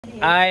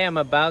I am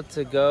about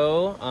to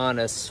go on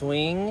a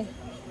swing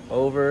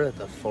over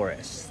the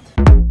forest.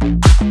 I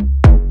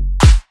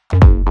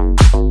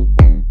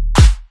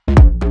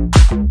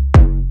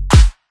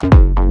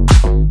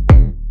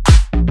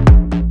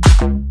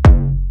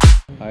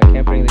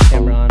can't bring the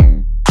camera on.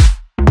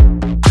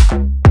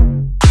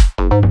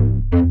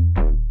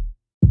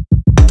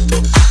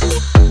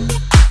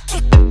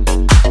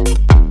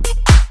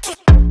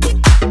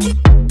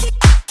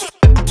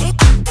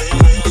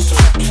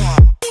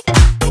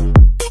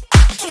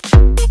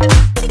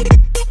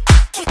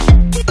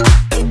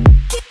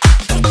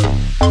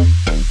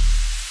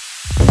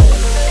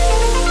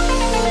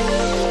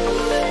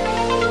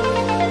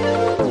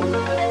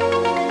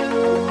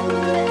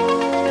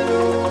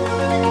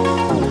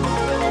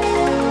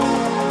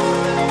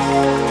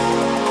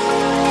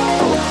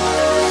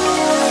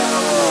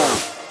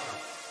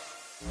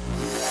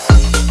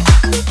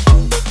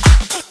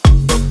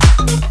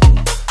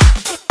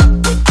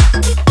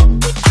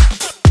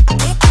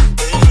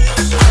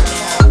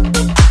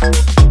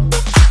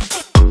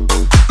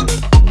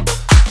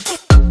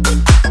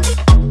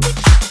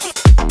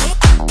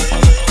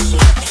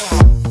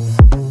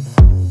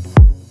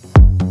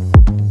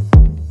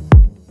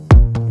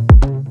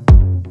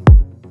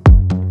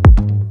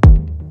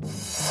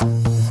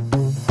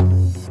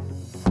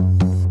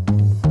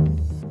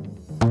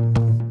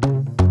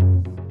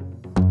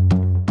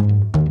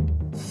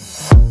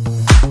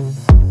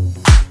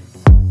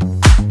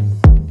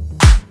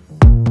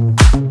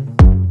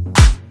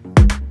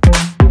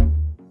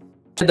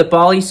 The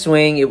Bali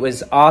swing, it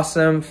was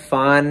awesome,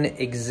 fun,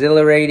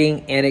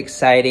 exhilarating, and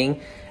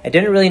exciting. I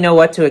didn't really know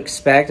what to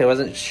expect. I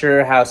wasn't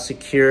sure how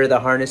secure the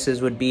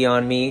harnesses would be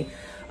on me.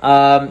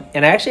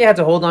 And I actually had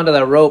to hold onto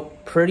the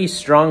rope pretty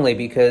strongly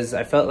because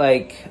I felt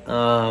like,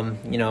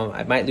 you know,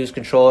 I might lose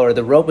control, or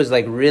the rope was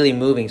like really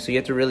moving. So you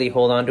have to really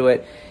hold onto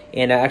it.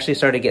 And I actually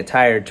started to get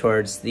tired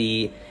towards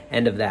the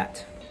end of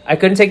that. I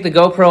couldn't take the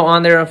GoPro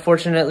on there,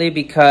 unfortunately,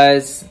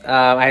 because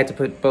I had to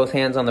put both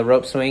hands on the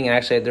rope swing. And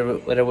actually, there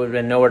would have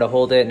been nowhere to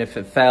hold it. And if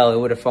it fell, it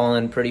would have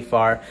fallen pretty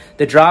far.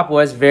 The drop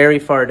was very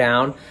far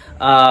down.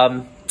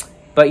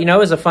 But, you know, it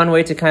was a fun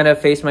way to kind of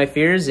face my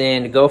fears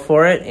and go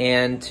for it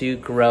and to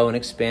grow and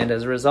expand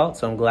as a result.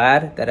 So I'm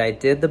glad that I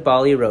did the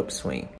Bali rope swing.